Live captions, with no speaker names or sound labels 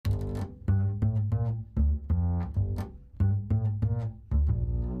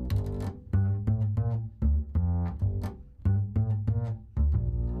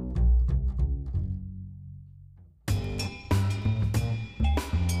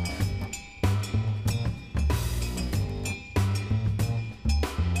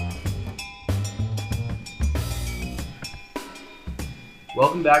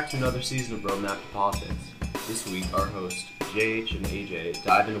Welcome back to another season of Roadmap to Politics. This week, our hosts, JH and AJ,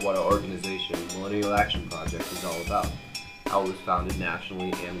 dive into what our organization, Millennial Action Project, is all about, how it was founded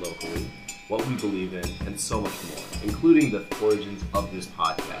nationally and locally, what we believe in, and so much more, including the origins of this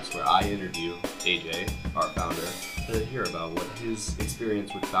podcast, where I interview AJ, our founder, to hear about what his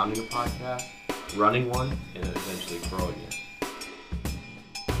experience with founding a podcast, running one, and eventually growing it.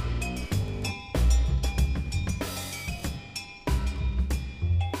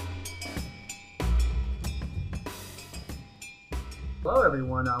 Hello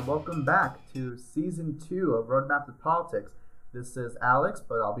everyone, welcome back to Season 2 of Roadmap to Politics. This is Alex,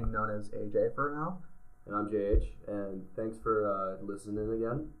 but I'll be known as AJ for now. And I'm JH, and thanks for listening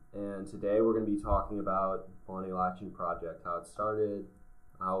again. And today we're going to be talking about Millennial Action Project, how it started,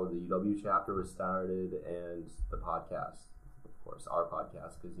 how the UW chapter was started, and the podcast. Of course, our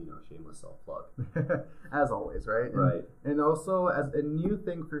podcast, because, shameless self-plug. As always, right? Right. And also, as a new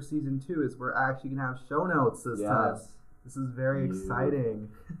thing for Season 2 is we're actually going to have show notes this time. This is very exciting.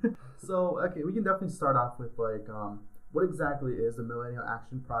 So, okay, we can definitely start off with, what exactly is the Millennial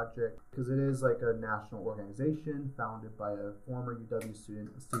Action Project? Because it is like a national organization founded by a former UW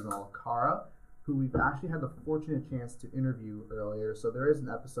student, Stephen Alcara, who we've actually had the fortunate chance to interview earlier. So there is an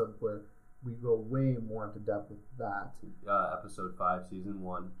episode where we go way more into depth with that. Episode 5, Season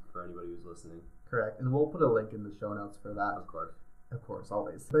 1, for anybody who's listening. Correct. And we'll put a link in the show notes for that. Of course. Of course,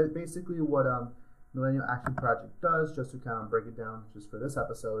 always. But basically what Millennial Action Project does, just to kind of break it down just for this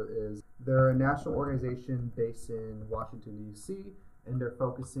episode, is they're a national organization based in Washington, D.C., and they're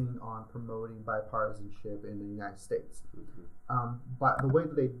focusing on promoting bipartisanship in the United States. Mm-hmm. But the way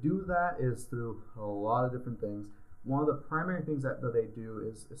that they do that is through a lot of different things. One of the primary things that they do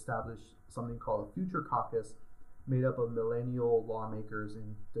is establish something called a Future Caucus, made up of millennial lawmakers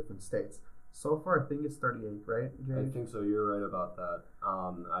in different states. So far, I think it's 38, right, Jay? I think so. You're right about that.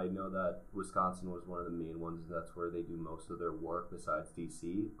 I know that Wisconsin was one of the main ones. That's where they do most of their work besides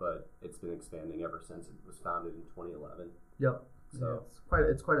D.C., but it's been expanding ever since it was founded in 2011. Yep. So yeah,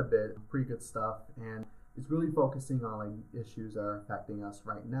 it's quite a bit. Pretty good stuff. And it's really focusing on issues that are affecting us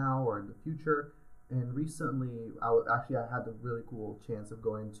right now or in the future. And recently, I had the really cool chance of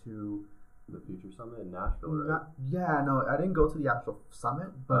going to the Future Summit in Nashville, right? I didn't go to the actual summit,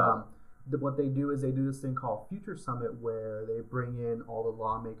 but what they do is they do this thing called Future Summit, where they bring in all the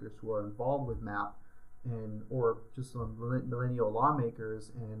lawmakers who are involved with MAP, or just some millennial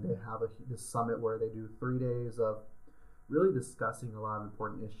lawmakers, and they have this summit where they do 3 days of really discussing a lot of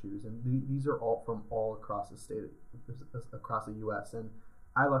important issues, and these are all from all across the state, across the U.S. And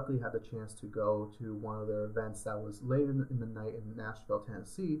I luckily had the chance to go to one of their events that was late in the night in Nashville,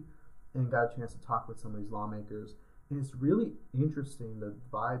 Tennessee, and got a chance to talk with some of these lawmakers. And it's really interesting, the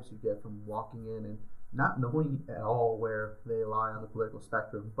vibes you get from walking in and not knowing at all where they lie on the political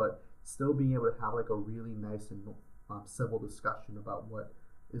spectrum, but still being able to have like a really nice and civil discussion about what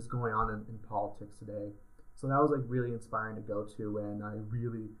is going on in politics today. So that was like really inspiring to go to, and I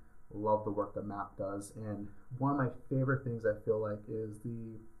really love the work that MAP does. And one of my favorite things I feel like is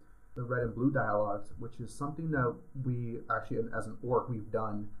the Red and Blue Dialogues, which is something that we actually, as an org, we've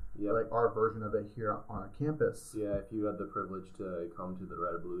done. Yep. Like our version of it here on our campus. Yeah, if you had the privilege to come to the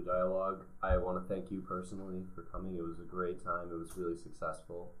Red and Blue Dialogue, I want to thank you personally for coming. It was a great time. It was really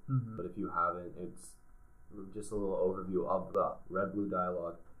successful. Mm-hmm. But if you haven't, it's just a little overview of the Red Blue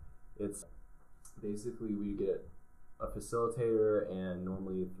Dialogue. It's basically we get a facilitator and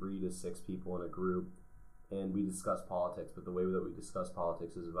normally 3 to 6 people in a group, and we discuss politics. But the way that we discuss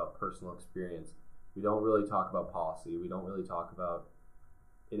politics is about personal experience. We don't really talk about policy. We don't really talk about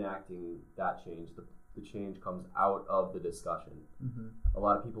enacting that change. The change comes out of the discussion. Mm-hmm. A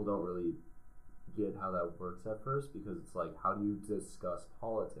lot of people don't really get how that works at first, because it's like, how do you discuss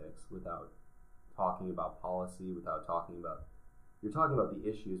politics without talking about policy, without talking about, you're talking about the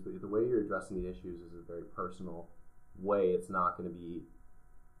issues, but the way you're addressing the issues is a very personal way. It's not going to be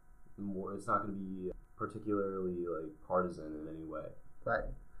particularly like partisan in any way. Right.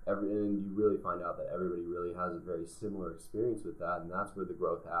 And you really find out that everybody really has a very similar experience with that, and that's where the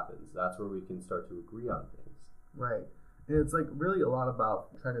growth happens. That's where we can start to agree on things. Right. And it's like really a lot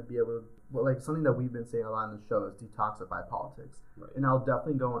about trying to be able to, like something that we've been saying a lot in the show is detoxify politics. Right. And I'll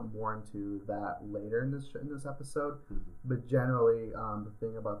definitely go more into that later in this episode. Mm-hmm. But generally, the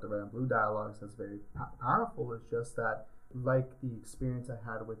thing about the Red and Blue Dialogues that's very powerful is just that, like the experience I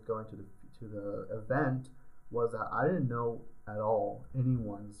had with going to the event, was that I didn't know at all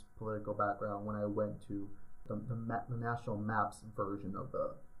anyone's political background when I went to the National MAPS version of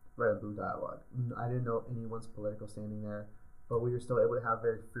the Red and Blue Dialogue. I didn't know anyone's political standing there, but we were still able to have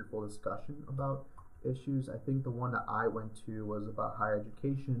very fruitful discussion about issues. I think the one that I went to was about higher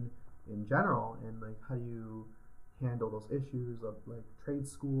education in general, and like how do you handle those issues of like trade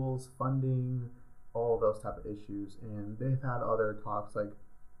schools, funding, all those type of issues. And they've had other talks like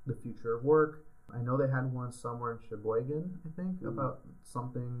the future of work. I know they had one somewhere in Sheboygan, I think, about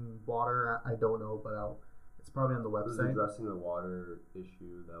something water. I don't know, but it's probably on the website. It was addressing the water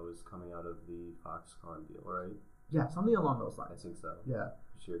issue that was coming out of the Foxconn deal, right? Yeah, something along those lines. I think so. Yeah.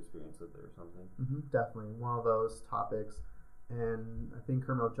 Just your experience with it or something. Definitely. One of those topics. And I think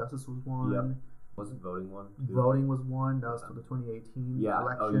criminal justice was one. Yep. Wasn't voting one? Too? Voting was one. That was for the 2018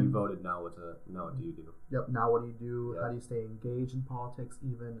 election. Oh, you voted. Now what do you do? Yep. Now what do you do? Yep. How do you stay engaged in politics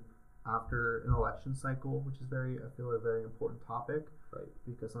even after an election cycle, which is I feel a very important topic. Right.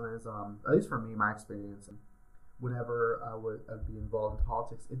 Because sometimes, at least for me, my experience, whenever I'd be involved in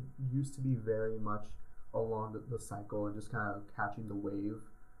politics, it used to be very much along the cycle and just kind of catching the wave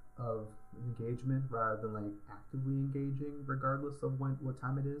of engagement rather than like actively engaging regardless of what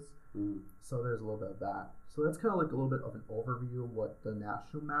time it is. So there's a little bit of that. So that's kind of like a little bit of an overview of what the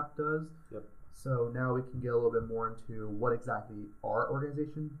national map does. Yep. So now we can get a little bit more into what exactly our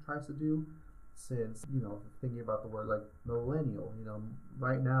organization tries to do, since, thinking about the word like millennial,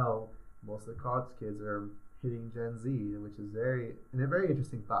 right now most of the college kids are hitting Gen Z, which is a very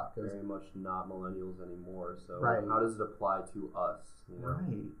interesting thought. Cause very much not millennials anymore. So right. How does it apply to us?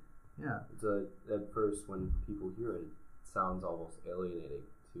 Right. Yeah. At first, when people hear it, it sounds almost alienating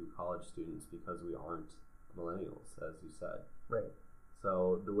to college students because we aren't millennials, as you said. Right.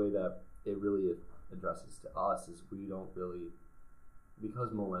 So the way that it really addresses to us is we don't really,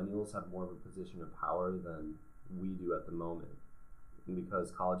 because millennials have more of a position of power than we do at the moment, and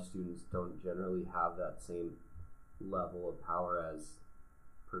because college students don't generally have that same level of power as,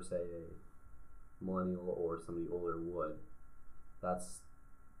 per se, a millennial or somebody older would, that's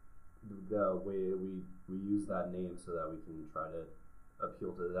the way we use that name so that we can try to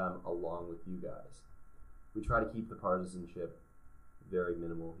appeal to them along with you guys. We try to keep the partisanship very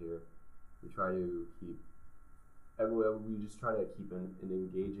minimal here. We just try to keep an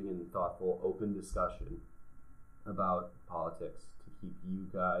engaging and thoughtful, open discussion about politics to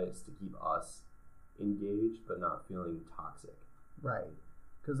keep us engaged but not feeling toxic. Right.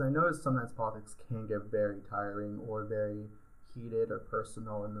 Because I notice sometimes politics can get very tiring or very heated or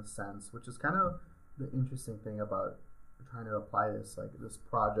personal in the sense, which is kind of the interesting thing about trying to apply this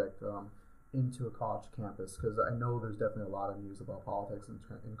project into a college campus, because I know there's definitely a lot of news about politics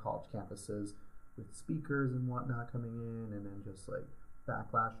in college campuses with speakers and whatnot coming in, and then just like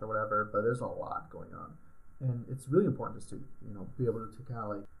backlash or whatever, but there's a lot going on, and it's really important just to be able to kind of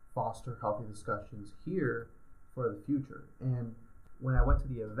like foster healthy discussions here for the future. And when I went to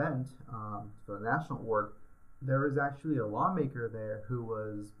the event for the national org, there was actually a lawmaker there who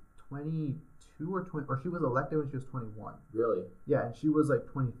was 22 or 20, or she was elected when she was 21. Really? Yeah, and she was like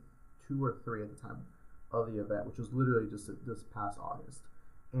 22 or 3 at the time of the event, which was literally just this past August.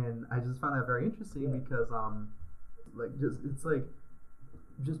 And I just found that very interesting because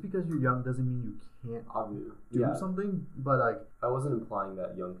just because you're young doesn't mean you can't do something. But like, I wasn't implying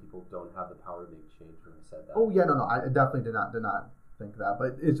that young people don't have the power to make change when I said that. Oh yeah, no, I definitely did not think that.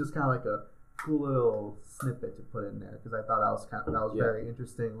 But it's just kind of like a cool little snippet to put in there because I thought that was very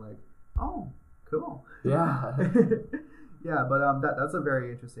interesting. Like, oh, cool. Yeah. Yeah, but that's a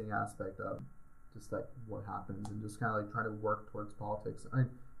very interesting aspect of just like what happens and just kind of like trying to work towards politics.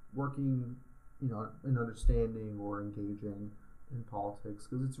 Working, in understanding or engaging in politics,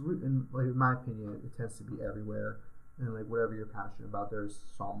 because it's in my opinion, it tends to be everywhere, and like whatever you're passionate about, there's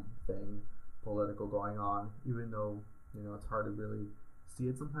something political going on, even though it's hard to really see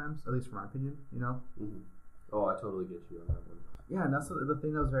it sometimes, at least from my opinion. Mm-hmm. Oh, I totally get you on that one. Yeah, and that's the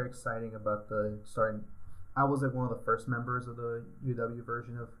thing that was very exciting about the starting. I was like one of the first members of the UW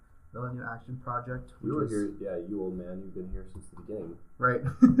version of Millennial Action Project. You were here, yeah, you old man. You've been here since the beginning. Right.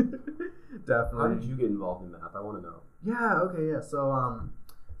 Definitely. How did you get involved in MAP? I want to know. Yeah, okay, yeah. So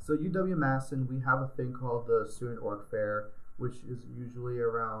UW-Madison, we have a thing called the Student Org Fair, which is usually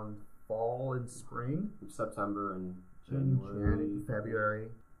around fall and spring. September and January. February.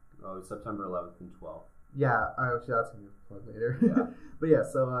 Oh, September 11th and 12th. Yeah, that's going to be plugged later. Yeah. But yeah,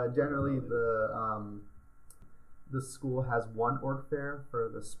 so generally the school has one org fair for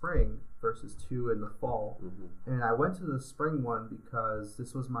the spring versus 2 in the fall. Mm-hmm. And I went to the spring one because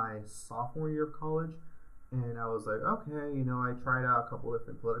this was my sophomore year of college, and I was like, okay, I tried out a couple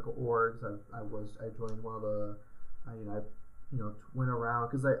different political orgs. I joined one of the, went around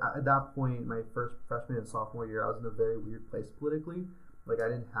because at that point, my first freshman and sophomore year, I was in a very weird place politically. Like I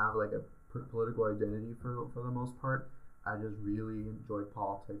didn't have like a political identity for the most part. I just really enjoyed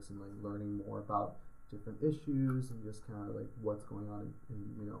politics and like learning more about different issues and just kind of like what's going on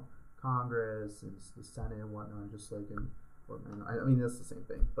in Congress and the Senate and whatnot, just like I mean that's the same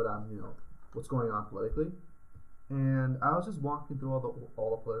thing, but what's going on politically. And I was just walking through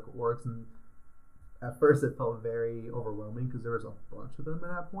all the political orgs, and at first it felt very overwhelming because there was a bunch of them at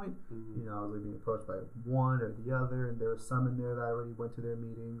that point. Mm-hmm. I was like being approached by one or the other, and there were some in there that I already went to their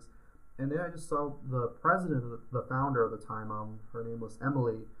meetings. And then I just saw the president, the founder of the time. Her name was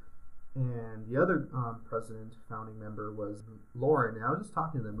Emily, and the other president, founding member, was Lauren. And I was just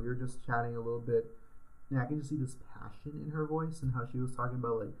talking to them. We were just chatting a little bit, and I can just see this passion in her voice and how she was talking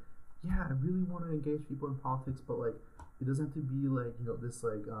about like, yeah, I really want to engage people in politics, but like it doesn't have to be like this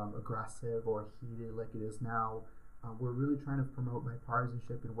like aggressive or heated like it is now. We're really trying to promote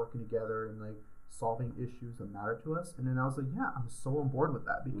bipartisanship and working together and like solving issues that matter to us. And then I was like, yeah, I'm so on board with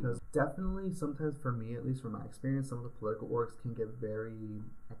that, because definitely sometimes for me, at least from my experience, some of the political orgs can get very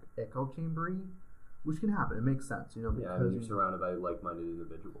echo chambery, which can happen. It makes sense, because you're surrounded by like-minded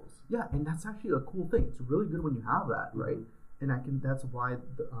individuals. Yeah, and that's actually a cool thing. It's really good when you have that, right? And that's why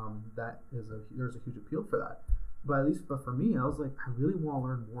there's a huge appeal for that. But for me, I was like, I really want to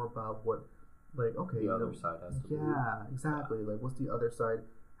learn more about what, like, okay, the other side has to believe. Yeah, exactly. Yeah. Like, what's the other side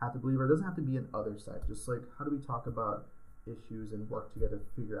have to believe? Or it doesn't have to be an other side. Just like, how do we talk about issues and work together to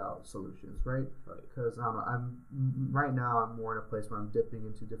figure out solutions, right? Because right now I'm more in a place where I'm dipping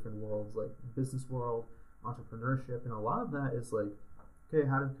into different worlds, like business world, entrepreneurship, and a lot of that is like, okay,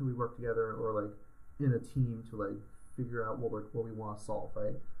 how can we work together or like in a team to like figure out what we want to solve,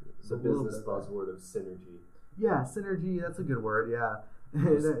 right? The business buzzword of synergy. Yeah, synergy. That's a good word. Yeah,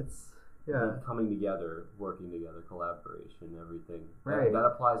 it's coming together, working together, collaboration, everything. Right. That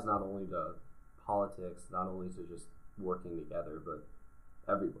applies not only to politics, not only to just working together, but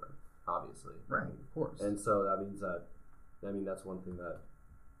everywhere, obviously. Right, of course. And so that means that's one thing that,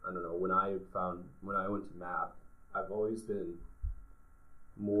 I don't know, when I went to MAP, I've always been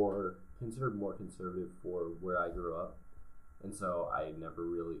considered more conservative for where I grew up. And so I never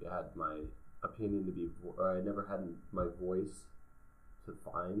really had my opinion or I never had my voice to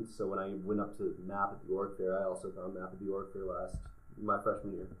find. So when I went up to MAP at the org fair, I also found MAP at the org fair my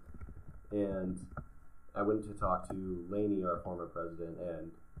freshman year. And I went to talk to Laney, our former president,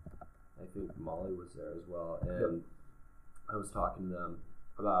 and I think Molly was there as well. And I was talking to them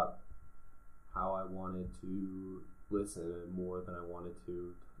about how I wanted to listen more than I wanted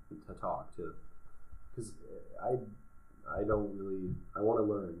to talk to, because I want to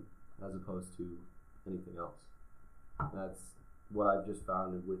learn as opposed to anything else. That's what I've just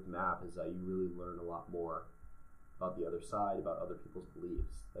found with MAP, is that you really learn a lot more about the other side, about other people's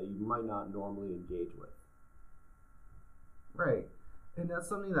beliefs that you might not normally engage with. Right. And that's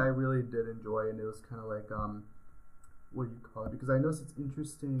something that I really did enjoy, and it was kind of like, what do you call it? Because I noticed it's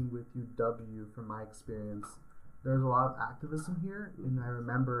interesting with UW, from my experience, there's a lot of activism here, and I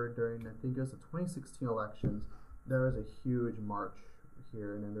remember during, I think it was the 2016 elections, there was a huge march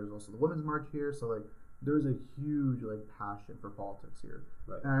here, and then there's also the Women's March here, so like, there's a huge like passion for politics here.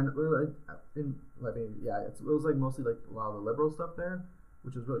 Right. And it was like mostly like a lot of the liberal stuff there,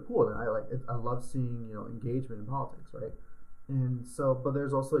 which is really cool, and I love seeing engagement in politics, right? And so, but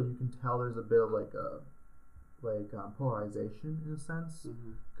there's also, you can tell there's a bit of polarization in a sense,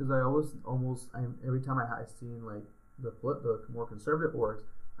 because every time I seen like the more conservative orgs,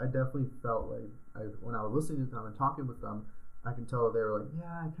 I definitely felt like when I was listening to them and talking with them, I can tell they were like,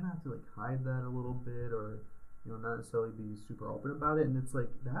 yeah, I kind of have to like hide that a little bit, or not necessarily be super open about it, and it's like,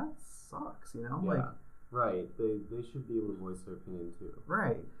 that sucks, Yeah. like, right, they should be able to voice their opinion too.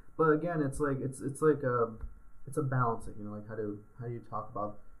 Right, but again, it's like it's a balancing, like how do you talk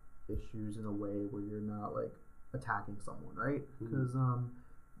about issues in a way where you're not like attacking someone, right? Because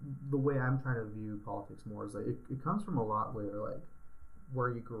the way I'm trying to view politics more is like it comes from a lot where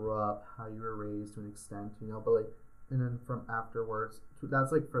you grew up, how you were raised to an extent, but like, and then from afterwards,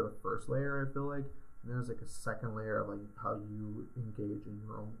 that's like for the first layer, I feel like, and then there's like a second layer of like how you engage in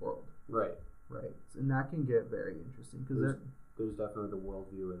your own world. Right. And that can get very interesting, because there's definitely the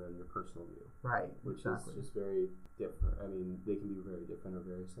worldview and then your personal view. Right. Which exactly. is just very different. I mean, they can be very different or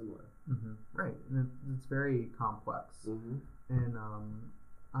very similar. Right. And it's very complex. And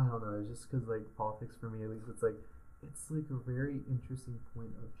I don't know, it's just because like politics for me, at least, it's like a very interesting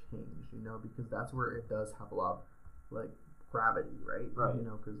point of change, because that's where it does have a lot of like gravity, right?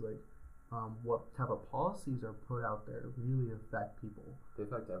 Because like what type of policies are put out there really affect people. They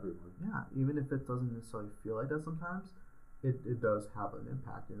affect everyone. Yeah, even if it doesn't necessarily feel like that sometimes, it does have an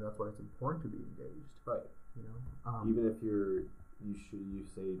impact, and that's why it's important to be engaged. Right. Even if you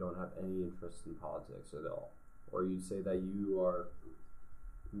say you don't have any interest in politics at all, or you say that you are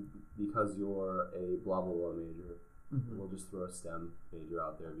because you're a blah blah blah major, Mm-hmm. we'll just throw a STEM major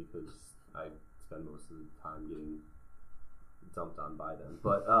out there because I spend most of the time getting dumped on by them.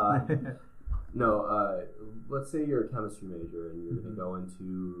 But no, let's say you're a chemistry major and you're going to go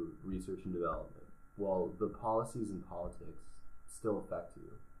into research and development. Well, the policies and politics still affect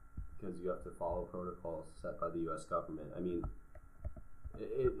you because you have to follow protocols set by the U.S. government. I mean,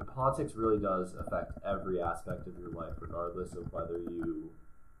 politics really does affect every aspect of your life, regardless of whether you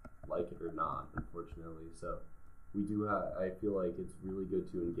like it or not, unfortunately. So we do have, I feel like it's really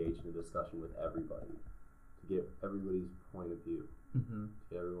good to engage in a discussion with everybody, to get everybody's point of view, Mm-hmm.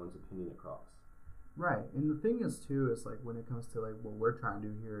 to get everyone's opinion across. Right, and the thing is too is like when it comes to like what we're trying to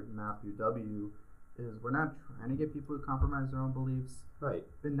do here at MAP UW is we're not trying to get people to compromise their own beliefs. Right.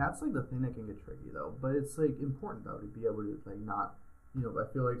 And that's like the thing that can get tricky though. But it's like important though to be able to like not, you know,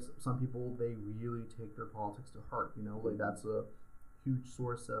 I feel like some people they really take their politics to heart. You know, like that's a huge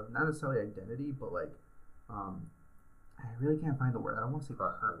source of not necessarily identity, but like I really can't find the word. I don't want to say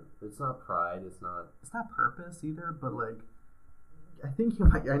Pride. It's not pride. It's not purpose either. But like I think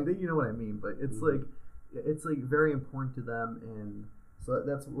you know what I mean. But it's like very important to them, and so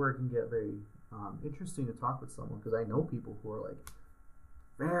that's where it can get very interesting to talk with someone because I know people who are like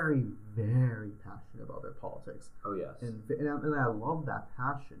very, very passionate about their politics. Oh yes. And I love that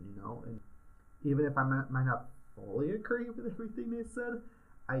passion, you know. And even if I might not fully agree with everything they said,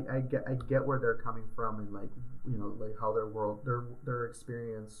 I get where they're coming from and like you know like how their world their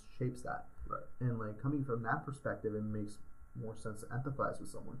experience shapes that. Right. And like coming from that perspective, it makes more sense to empathize with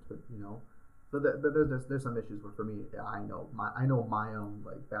someone to you know. But there's some issues where for me I know my own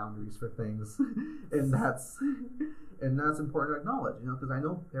like boundaries for things, and that's important to acknowledge, you know, because I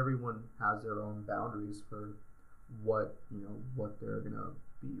know everyone has their own boundaries for what they're gonna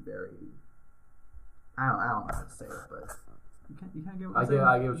be very. I don't know how to say it, but you can't get what I'm saying.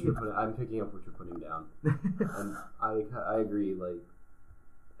 I get what you're putting. I'm picking up what you're putting down, and I agree. Like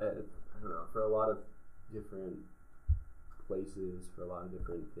I don't know, for a lot of different places, for a lot of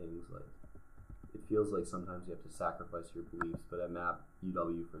different things, like. It feels like sometimes you have to sacrifice your beliefs, but at MAP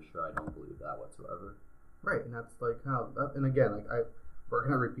UW for sure, I don't believe that whatsoever. Right, and that's like how, and again, like we're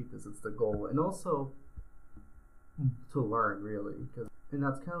gonna repeat this. It's the goal, and also to learn really, and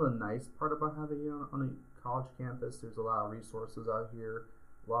that's kind of the nice part about having you on a college campus. There's a lot of resources out here,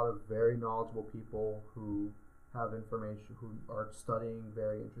 a lot of very knowledgeable people who have information, who are studying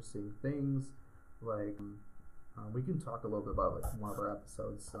very interesting things. Like we can talk a little bit about like one of our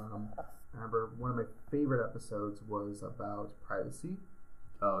episodes. I remember one of my favorite episodes was about privacy.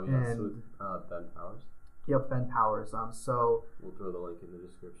 Oh yes, with Ben Powers. Yep, Ben Powers. So we'll throw the link in the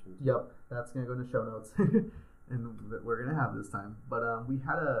description. Yep, that's gonna go in the show notes, and we're gonna have this time. But we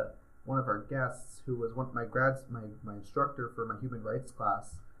had one of our guests who was my instructor for my human rights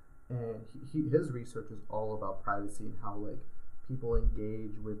class, and his research is all about privacy and how like people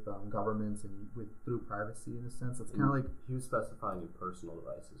engage with governments and through privacy in a sense. It's kind of like he was specifying in personal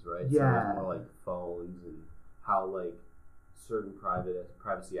devices, right? Yeah. So it was more like phones and how like certain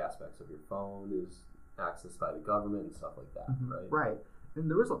privacy aspects of your phone is accessed by the government and stuff like that, right? Right. And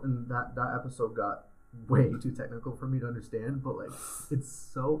there was that episode got way too technical for me to understand, but like it's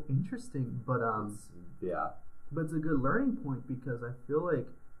so interesting. But but it's a good learning point because I feel like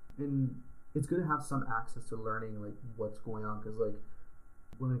it's good to have some access to learning like what's going on because like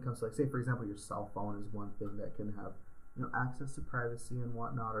when it comes to like say for example your cell phone is one thing that can have access to privacy and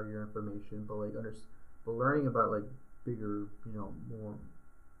whatnot or your information, but like but learning about like bigger more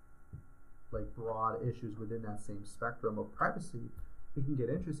like broad issues within that same spectrum of privacy, it can get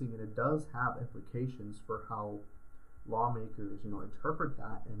interesting and it does have implications for how lawmakers interpret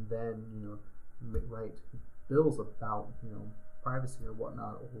that and then write bills about privacy or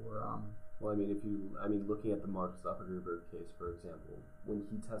whatnot or well, I mean, looking at the Mark Zuckerberg case, for example, when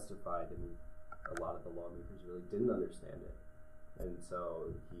he testified, a lot of the lawmakers really didn't understand it, and so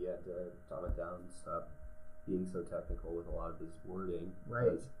he had to dumb it down and stop being so technical with a lot of his wording,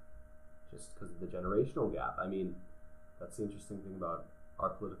 right? Just because of the generational gap. I mean, that's the interesting thing about our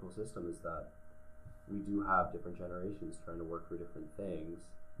political system is that we do have different generations trying to work for different things.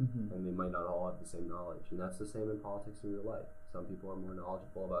 And they might not all have the same knowledge. And that's the same in politics in real life. Some people are more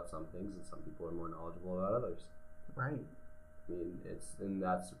knowledgeable about some things and some people are more knowledgeable about others. Right. I mean, and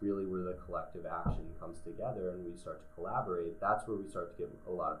that's really where the collective action comes together and we start to collaborate. That's where we start to get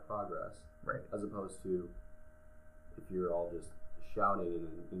a lot of progress. Right. As opposed to if you're all just shouting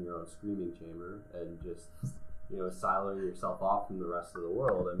in your own screaming chamber and just, siloing yourself off from the rest of the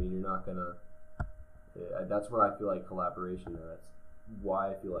world. I mean, you're not going to... That's where I feel like collaboration, that's why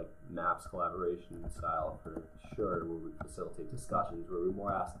I feel like MAP's collaboration style for sure, where we facilitate discussions, where we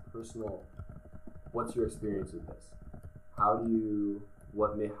more ask personal, what's your experience with this? How does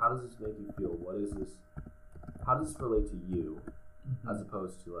this make you feel? What is this? How does this relate to you, as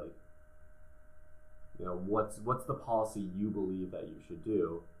opposed to like, what's the policy you believe that you should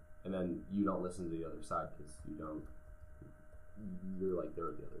do, and then you don't listen to the other side because you're like they're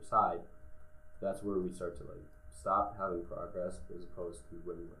the other side. That's where we start to like stop having progress, as opposed to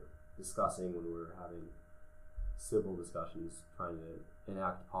when we're having civil discussions, trying to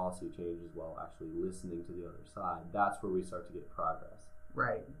enact policy changes while actually listening to the other side. That's where we start to get progress.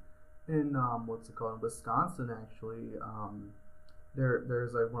 Right. In what's it called? In Wisconsin, actually,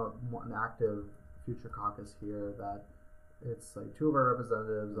 there's like one active future caucus here that it's like two of our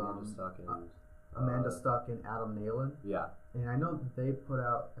representatives, Amanda Stuck and Adam Nalen. Yeah. And I know that they put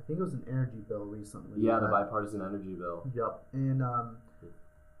out, I think it was an energy bill recently. Yeah, the bipartisan energy bill. Yep. And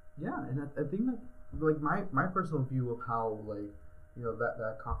and I think like my personal view of how like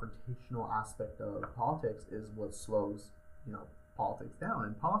that confrontational aspect of politics is what slows politics down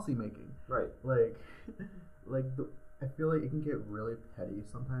and policy making. Right. I feel like it can get really petty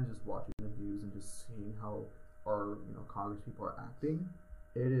sometimes just watching the news and just seeing how our Congress people are acting.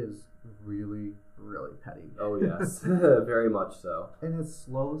 It is really, really petty. Oh yes, very much so. And it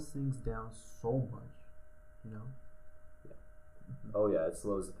slows things down so much, Yeah. Oh yeah, it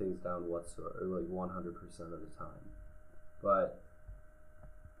slows things down whatsoever, like 100% of the time. But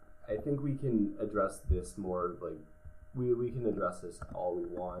I think we can address this more like we can address this all we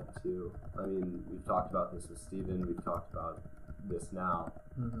want to. I mean, we've talked about this with Steven. We've talked about this now.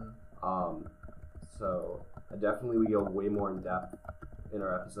 So definitely we go way more in depth in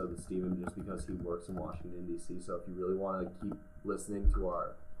our episode with Steven, just because he works in Washington, D.C. So if you really want to keep listening to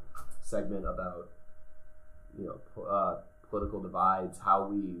our segment about political divides, how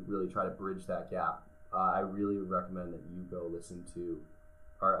we really try to bridge that gap, I really recommend that you go listen to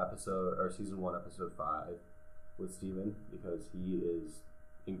our season 1, episode 5 with Steven, because he is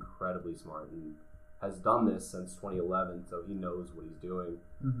incredibly smart and has done this since 2011, so he knows what he's doing.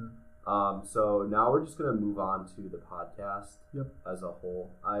 So now we're just going to move on to the podcast as a whole.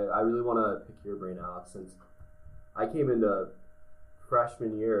 I really want to pick your brain, Alex, since I came into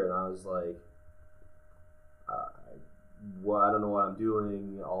freshman year and I was like, I don't know what I'm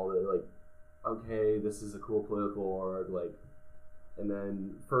doing, okay, this is a cool political org, and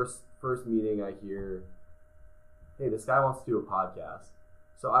then first meeting I hear, hey, this guy wants to do a podcast.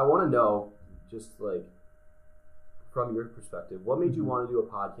 So I want to know, just from your perspective, what made you want to do a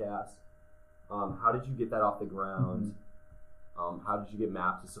podcast? How did you get that off the ground? How did you get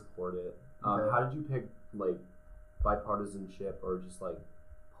MAP to support it? How did you pick bipartisanship or just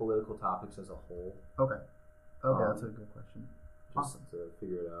political topics as a whole? Okay, that's a good question. Just to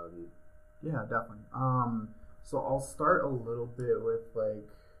figure it out. Yeah, definitely. So I'll start a little bit with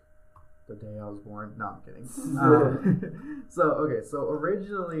the day I was born. No, I'm kidding. So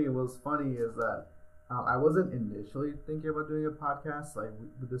originally what was funny is that I wasn't initially thinking about doing a podcast.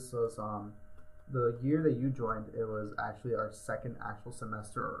 This was the year that you joined. It was actually our second actual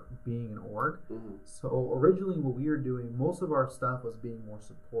semester being an org. So originally what we were doing, most of our stuff was being more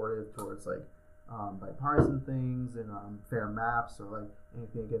supportive towards bipartisan things and fair maps or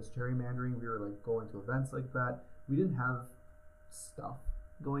anything against gerrymandering. We were going to events like that. We didn't have stuff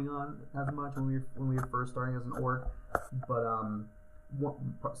going on as much when we were first starting as an org, but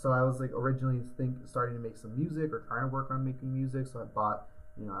so I was originally starting to make some music or trying to work on making music. So I bought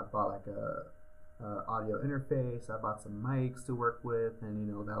a audio interface. I bought some mics to work with, and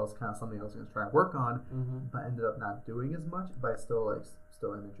that was kind of something I was going to try and work on, but ended up not doing as much. But I still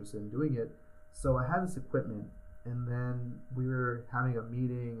am interested in doing it. So I had this equipment, and then we were having a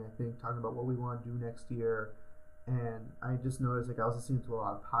meeting, I think, talking about what we want to do next year. And I just noticed I was listening to a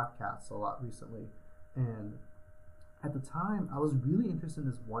lot of podcasts a lot recently, and at the time I was really interested in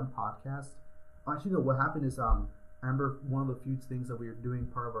this one podcast. Actually, no, what happened is I remember one of the few things that we were doing,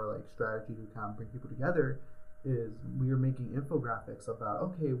 part of our strategy to kind of bring people together, is we were making infographics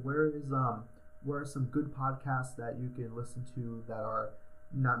about where are some good podcasts that you can listen to that are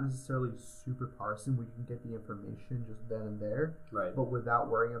not necessarily super partisan, where you can get the information just then and there, right? But without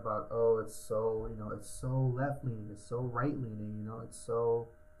worrying about it's so it's so left leaning, it's so right leaning, it's so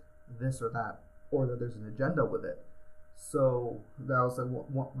this or that, or that there's an agenda with it. So that was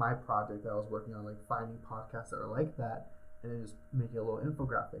my project that I was working on, finding podcasts that are like that, and then just making a little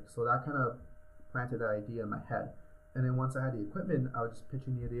infographic. So that kind of planted that idea in my head. And then once I had the equipment, I was just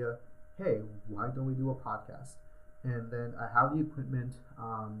pitching the idea, hey, why don't we do a podcast? And then I have the equipment,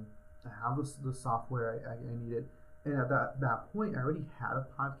 I have the software I needed, And at that point, I already had a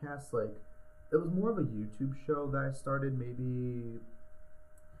podcast. Like, it was more of a YouTube show that I started maybe,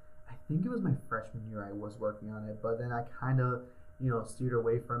 I think it was my freshman year I was working on it, but then I kind of, steered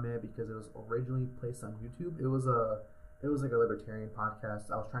away from it because it was originally placed on YouTube. It was like a libertarian podcast.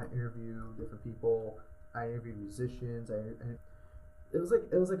 I was trying to interview different people. I interviewed musicians. It was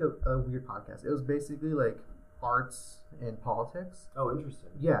like a weird podcast. It was basically like arts and politics. Oh, interesting.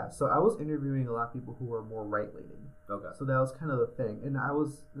 Yeah, so I was interviewing a lot of people who were more right-leaning. Okay. So that was kind of the thing. And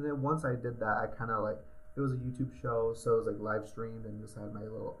then once I did that, I kind of like, it was a YouTube show, so it was like live streamed and just had my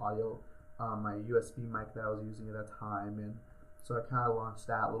little audio, my USB mic that I was using at that time. And so I kind of launched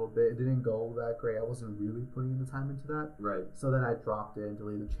that a little bit. It didn't go that great. I wasn't really putting the time into that. Right. So then I dropped it and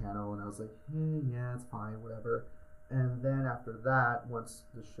deleted the channel, and I was like, yeah, it's fine, whatever. And then after that, once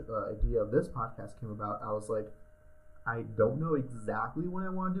the idea of this podcast came about, I was like, I don't know exactly what I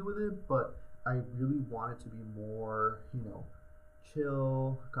want to do with it, but I really want it to be more,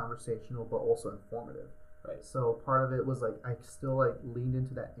 chill, conversational, but also informative. Right. So part of it was like I still like leaned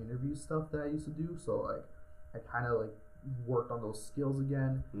into that interview stuff that I used to do. So like I kind of like worked on those skills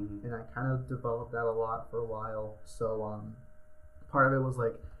again, and I kind of developed that a lot for a while. So part of it was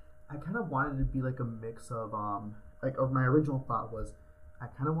like I kind of wanted to be like a mix of my original thought was I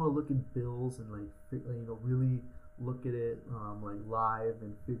kind of want to look at bills and like really look at it like live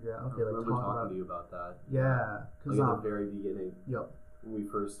and figure out I remember talking to you about that. Yeah, because in the very beginning. Yep. When we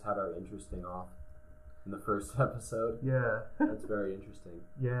first had our interesting off in the first episode. Yeah. That's very interesting.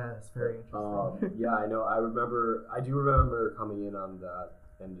 Yeah, it's very interesting. Yeah, I know. I do remember coming in on that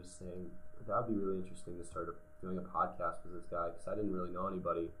and just saying that would be really interesting to start doing a podcast with this guy because I didn't really know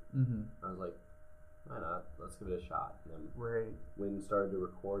anybody. I was like, why not? Let's give it a shot. And then when we started to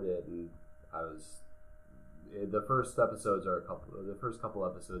record it, and the first couple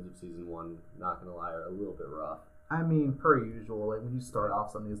episodes of season 1, not gonna lie, are a little bit rough. I mean, per usual, like when you start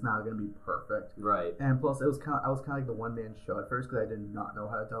off something, it's not going to be perfect. Right. And plus, I was kind of like the one-man show at first because I did not know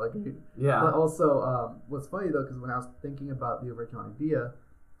how to delegate. Yeah. But also, what's funny though, because when I was thinking about the original idea,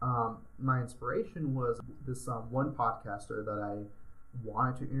 my inspiration was this one podcaster that I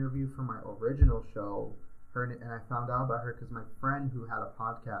wanted to interview for my original show. And I found out about her because my friend who had a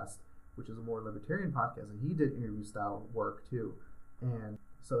podcast, which is a more libertarian podcast, and he did interview style work too. And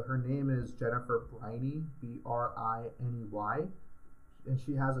so her name is Jennifer Briney, Briney, and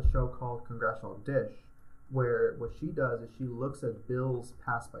she has a show called Congressional Dish, where what she does is she looks at bills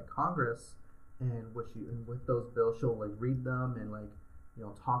passed by Congress, and with those bills she'll like read them and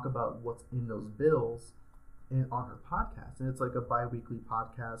talk about what's in those bills, on her podcast. And it's like a bi-weekly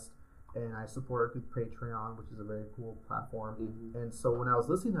podcast, and I support her through Patreon, which is a very cool platform. And so when I was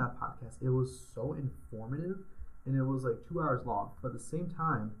listening to that podcast, it was so informative. And it was like 2 hours long, but at the same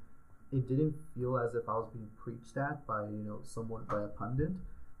time, it didn't feel as if I was being preached at by by a pundit,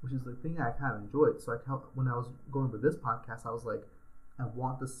 which is the thing I kind of enjoyed. So when I was going with this podcast, I was like, I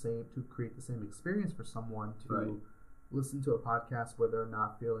want to create the same experience for someone to listen to a podcast where they're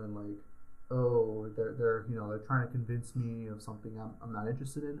not feeling like, oh, they're trying to convince me of something I'm not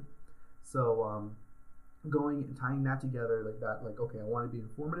interested in. So tying that together like that, like okay, I want to be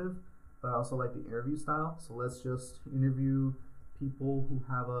informative, but I also like the interview style. So let's just interview people who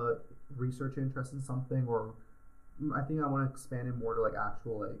have a research interest in something, or I think I want to expand it more to like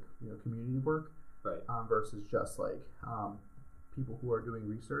actual community work, versus just people who are doing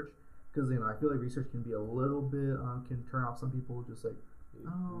research. Because I feel like research can be a little bit can turn off some people, just like,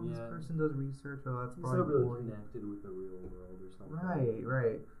 oh, this person does research, oh, that's probably not really connected with the real world or something.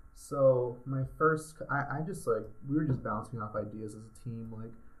 Right. So my first, I just we were just bouncing off ideas as a team,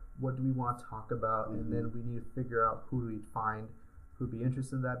 like, what do we want to talk about, and then we need to figure out who we'd find who'd be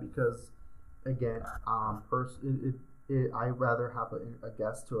interested in that, because again, I'd rather have a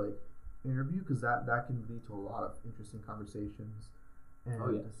guest to interview, because that can lead to a lot of interesting conversations and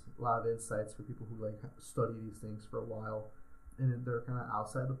a lot of insights for people who study these things for a while, and they're kind of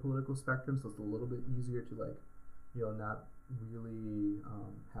outside the political spectrum, so it's a little bit easier to not really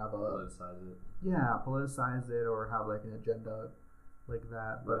have a politicize it or have an agenda like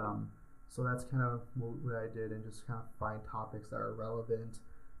that. But so that's kind of what I did, and just kind of find topics that are relevant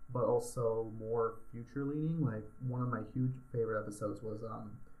but also more future leaning. Like one of my huge favorite episodes was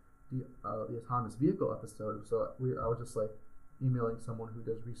the autonomous vehicle episode. So I was just emailing someone who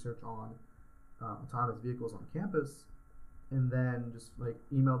does research on autonomous vehicles on campus, and then just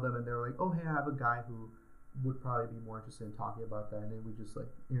emailed them, and they were like, oh hey, I have a guy who would probably be more interested in talking about that. And then we just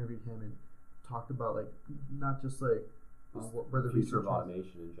interviewed him and talked about not just where the future of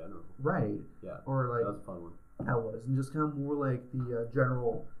automation in general. Right. Yeah. Or that was a fun one. That was, and just kind of more the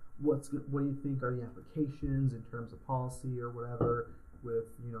general what do you think are the applications in terms of policy or whatever with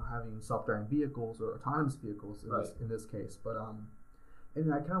having self-driving vehicles or autonomous vehicles in this case. But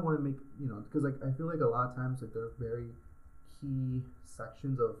and I kind of want to make because like I feel like a lot of times like there are very key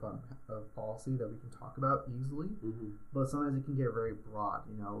sections of policy that we can talk about easily, but sometimes it can get very broad.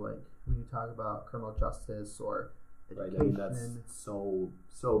 Like when you talk about criminal justice or education. Right, I mean that's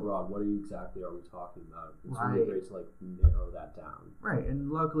so broad. What exactly are we talking about? It's really great to like narrow that down. Right,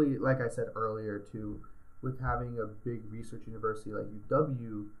 and luckily, like I said earlier, too, with having a big research university like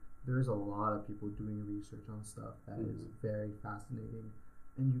UW, there's a lot of people doing research on stuff that is very fascinating,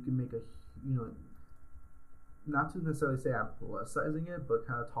 and you can make not to necessarily say I'm politicizing it, but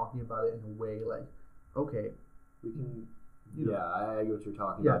kind of talking about it in a way like, okay, we can. I get what you're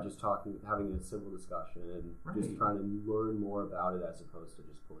talking about. Just having a civil discussion and just trying to learn more about it as opposed to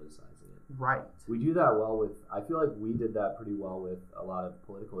just politicizing it. Right. We do that well with. I feel like we did that pretty well with a lot of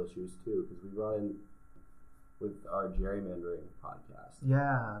political issues too, because we brought in with our gerrymandering podcast.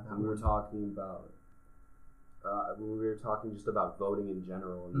 Yeah. We were talking about. When we were talking just about voting in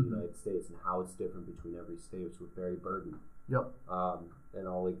general in the United States and how it's different between every state, which was Barry Burden. Yep. And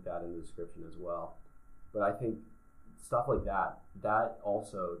I'll link that in the description as well. But I think stuff like that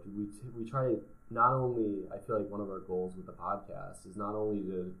also, we try to not only, I feel like one of our goals with the podcast is not only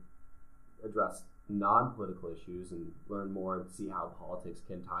to address non-political issues and learn more and see how politics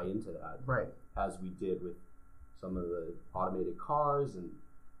can tie into that. Right. As we did with some of the automated cars and,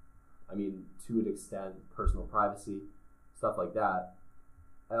 I mean, to an extent, personal privacy, stuff like that.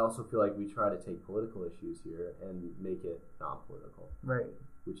 I also feel like we try to take political issues here and make it non-political. Right.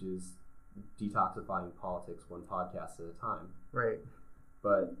 Which is detoxifying politics one podcast at a time. Right.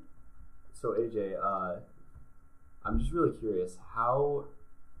 But, so AJ, I'm just really curious,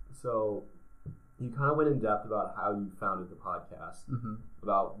 so you kind of went in depth about how you founded the podcast,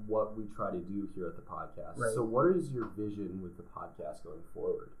 about what we try to do here at the podcast. Right. So what is your vision with the podcast going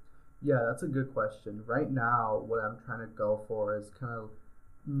forward? Yeah, that's a good question. Right now, what I'm trying to go for is kind of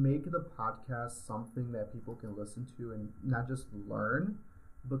make the podcast something that people can listen to and not just learn,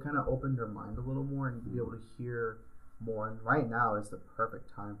 but kind of open their mind a little more and be able to hear more. And right now is the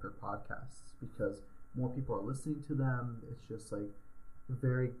perfect time for podcasts because more people are listening to them. It's just like a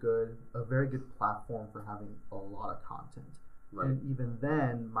very good platform for having a lot of content. Right. And even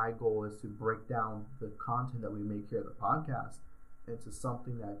then, my goal is to break down the content that we make here at the podcast into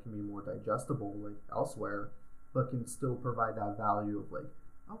something that can be more digestible like elsewhere, but can still provide that value of like,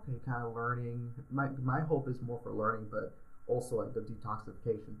 okay, kind of learning. My hope is more for learning, but also like the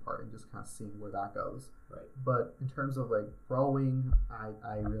detoxification part and just kind of seeing where that goes. Right. But in terms of like growing,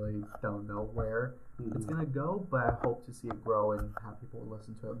 I really don't know where it's gonna go, but I hope to see it grow and have people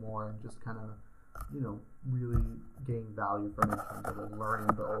listen to it more and just kind of, really gain value from it in terms of like learning,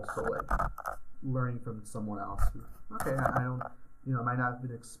 but also like learning from someone else who, okay, I don't, might not have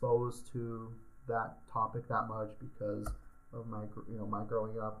been exposed to that topic that much because of my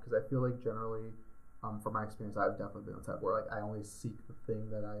growing up, because I feel like generally, from my experience, I've definitely been the type where like I only seek the thing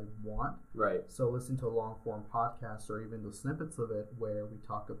that I want. Right. So listening to a long form podcast or even the snippets of it where we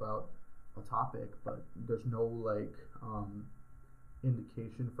talk about a topic, but there's no like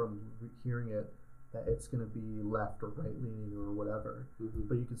indication from hearing it that it's going to be left or right leaning or whatever.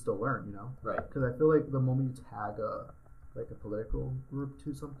 But you can still learn, Right. Because I feel like the moment you tag a political group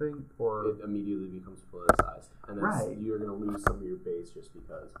to something, or it immediately becomes politicized, and then you're going to lose some of your base just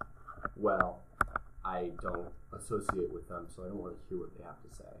because, well, I don't associate with them, so I don't want to hear what they have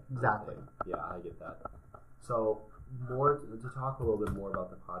to say. Exactly. Yeah, I get that. So, more to talk a little bit more about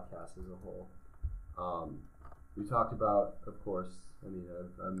the podcast as a whole. We talked about, of course, I'm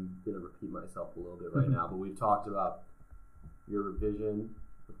going to repeat myself a little bit right now, but we've talked about your vision,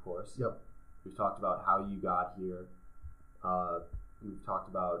 of course. Yep. We've talked about how you got here. We've talked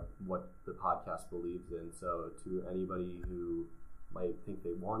about what the podcast believes in. So to anybody who might think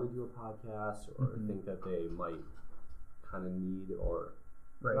they want to do a podcast or think that they might kind of need or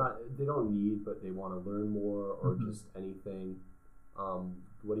they don't need, but they want to learn more or just anything,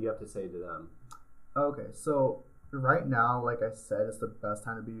 what do you have to say to them? Okay, so right now, like I said, it's the best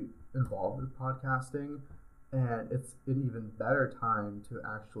time to be involved with podcasting, and it's an even better time to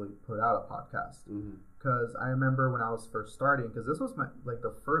actually put out a podcast. Because I remember when I was first starting, because this was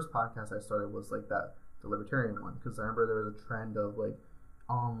the first podcast I started was like the libertarian one, because I remember there was a trend of like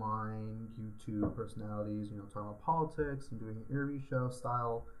online YouTube personalities, talking about politics and doing an interview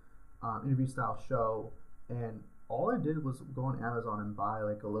style show, and all I did was go on Amazon and buy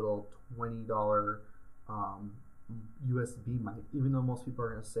like a little $20 USB mic, even though most people are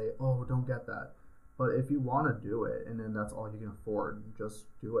going to say, oh, don't get that. But if you want to do it, and then that's all you can afford, just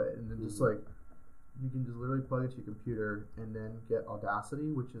do it. And then just like, you can just literally plug it to your computer and then get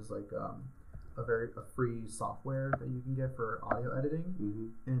Audacity, which is like a free software that you can get for audio editing,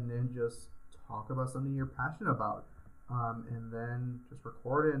 and then just talk about something you're passionate about, and then just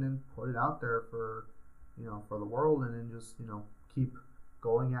record it and then put it out there for for the world, and then just keep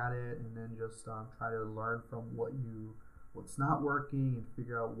going at it, and then just try to learn from what's not working and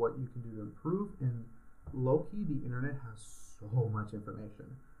figure out what you can do to improve. And low-key, the internet has so much information,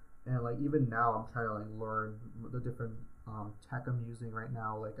 and like even now I'm trying to like learn the different tech I'm using right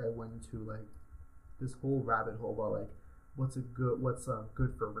now. Like I went into like this whole rabbit hole about like what's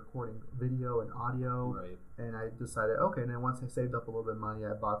good for recording video and audio, right? And I decided, okay, and then once I saved up a little bit of money,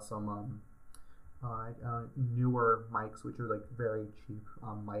 I bought some newer mics, which are like very cheap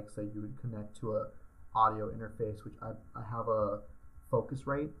mics that you would connect to a audio interface, which I have a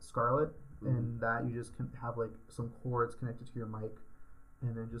Focusrite Scarlett, and that you just can have like some cords connected to your mic,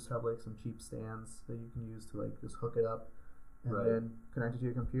 and then just have like some cheap stands that you can use to like just hook it up, and then connect it to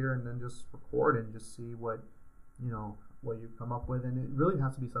your computer, and then just record and just see what you come up with. And it really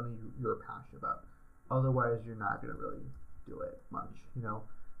has to be something you're passionate about, otherwise you're not going to really do it much,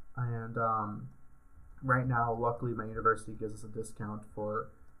 and right now, luckily, my university gives us a discount for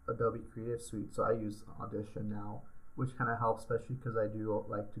Adobe Creative Suite, so I use Audition now, which kind of helps, especially because I do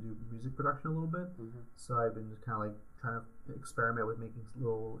like to do music production a little bit. So I've been just kind of like trying to experiment with making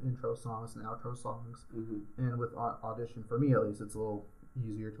little intro songs and outro songs, and with Audition, for me at least, it's a little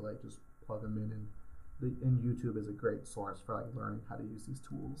easier to like just plug them in, and YouTube is a great source for like learning how to use these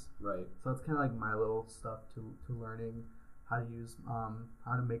tools. Right. So that's kind of like my little stuff to learning how to use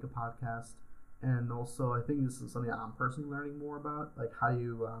how to make a podcast. And also, I think this is something I'm personally learning more about, like how do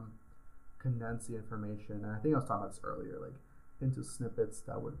you condense the information. And I think I was talking about this earlier, like into snippets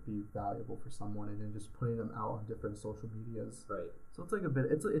that would be valuable for someone, and then just putting them out on different social medias. Right. So it's like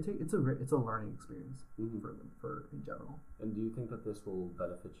it's a learning experience for in general. And do you think that this will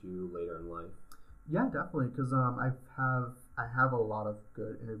benefit you later in life? Yeah, definitely, because I have a lot of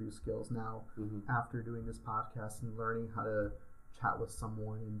good interview skills now after doing this podcast and learning how to chat with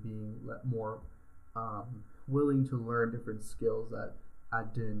someone and being more willing to learn different skills that I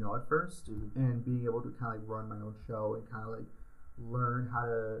didn't know at first, and being able to kind of like run my own show and kind of like learn how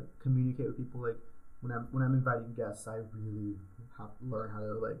to communicate with people. Like when I'm inviting guests, I really have to learn how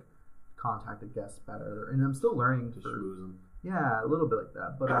to like contact the guests better, and I'm still learning to schmooze them. Yeah, a little bit like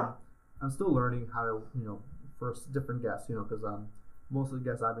that, but I'm still learning how to for different guests, because most of the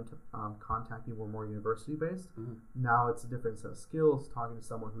guests I've been contacting were more university based. Now it's a different set of skills, talking to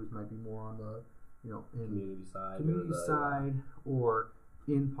someone who might be more on the in community side or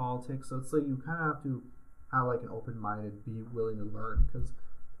in politics. So it's like you kind of have to have like an open mind and be willing to learn,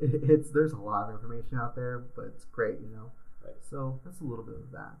 because there's a lot of information out there, but it's great, Right. So that's a little bit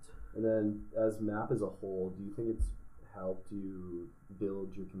of that. And then as MAP as a whole, do you think it's helped you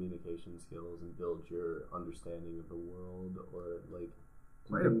build your communication skills and build your understanding of the world, or like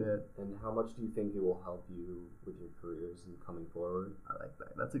quite a bit? And how much do you think it will help you with your careers and coming forward? I like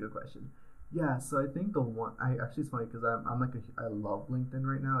that. That's a good question. Yeah, so I think it's funny because I love LinkedIn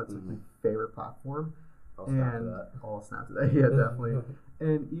right now. It's like my favorite platform. I'll snap to that. I'll snap to that. Yeah, definitely.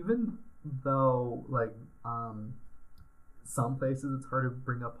 And even though like some places it's hard to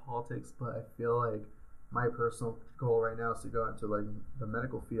bring up politics, but I feel like my personal goal right now is to go into like the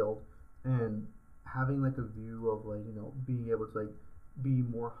medical field, and having like a view of like being able to like be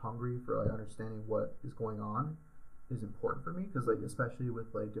more hungry for like understanding what is going on is important for me, because like especially with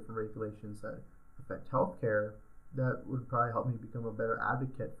like different regulations that affect healthcare, that would probably help me become a better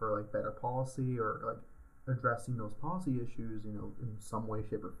advocate for like better policy, or like addressing those policy issues in some way,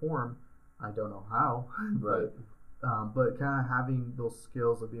 shape, or form. I don't know how, right? But kind of having those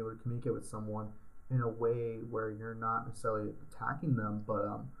skills of being able to communicate with someone in a way where you're not necessarily attacking them, but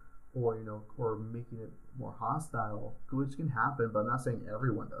or making it more hostile, which can happen, but I'm not saying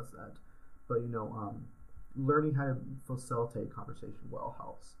everyone does that. But learning how to facilitate conversation well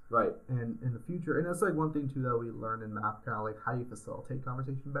helps. Right. And in the future, and that's like one thing too that we learn in MAP, kind of like how do you facilitate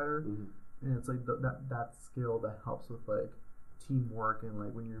conversation better. And it's like that skill that helps with like teamwork, and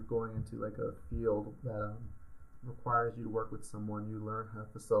like when you're going into like a field that requires you to work with someone, you learn how to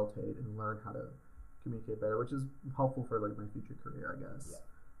facilitate and learn how to communicate better, which is helpful for like my future career, I guess,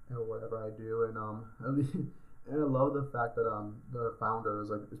 or whatever I do. And and I love the fact that the founder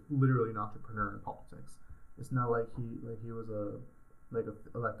is literally an entrepreneur in politics. It's not like he was a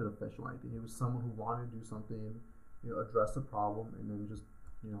elected official or anything. He was someone who wanted to do something, address the problem, and then just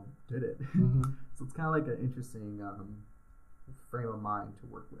did it. So it's kind of like an interesting frame of mind to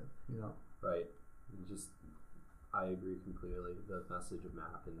work with. Right. I agree completely. The message of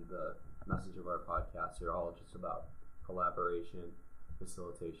MAP and the message of our podcast are all just about collaboration,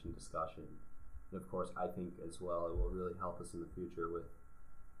 facilitation, discussion. And of course, I think as well it will really help us in the future with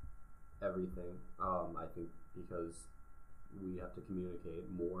everything. I think because we have to communicate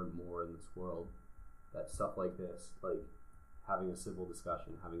more and more in this world, that stuff like this, like having a civil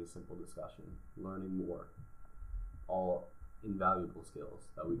discussion, having a simple discussion, learning more, all invaluable skills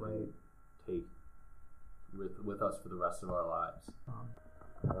that we can take with us for the rest of our lives.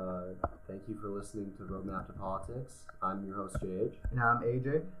 Thank you for listening to Roadmap to Politics. I'm your host, JH. And I'm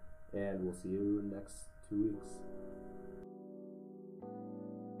AJ. And we'll see you in the next 2 weeks.